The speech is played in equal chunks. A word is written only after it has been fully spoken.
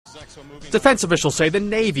Defense officials say the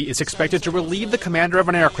Navy is expected to relieve the commander of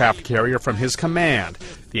an aircraft carrier from his command.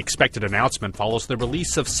 The expected announcement follows the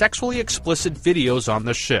release of sexually explicit videos on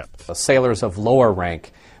the ship. Sailors of lower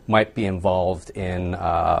rank might be involved in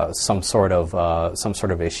some sort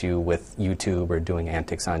of issue with YouTube or doing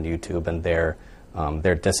antics on YouTube, and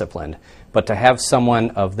they're disciplined. But to have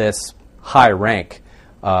someone of this high rank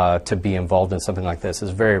to be involved in something like this is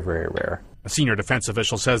very, very rare. A senior defense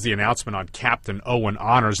official says the announcement on Captain Owen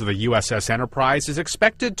honors of the USS Enterprise is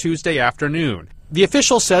expected Tuesday afternoon. The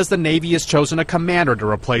official says the Navy has chosen a commander to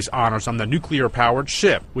replace honors on the nuclear-powered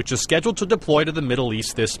ship, which is scheduled to deploy to the Middle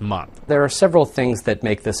East this month. There are several things that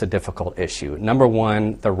make this a difficult issue. Number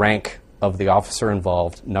one, the rank of the officer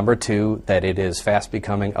involved. Number two, that it is fast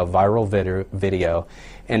becoming a viral video.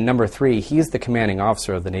 And number three, he's the commanding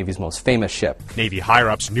officer of the Navy's most famous ship. Navy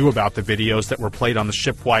higher-ups knew about the videos that were played on the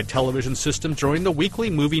ship-wide television system during the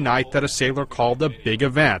weekly movie night that a sailor called a big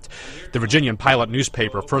event. The Virginian Pilot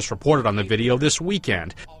newspaper first reported on the video this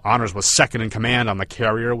weekend. Honors was second in command on the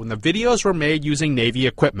carrier when the videos were made using Navy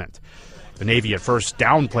equipment. The Navy at first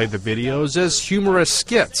downplayed the videos as humorous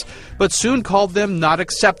skits, but soon called them not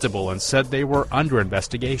acceptable and said they were under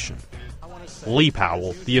investigation. Lee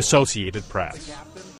Powell, The Associated Press.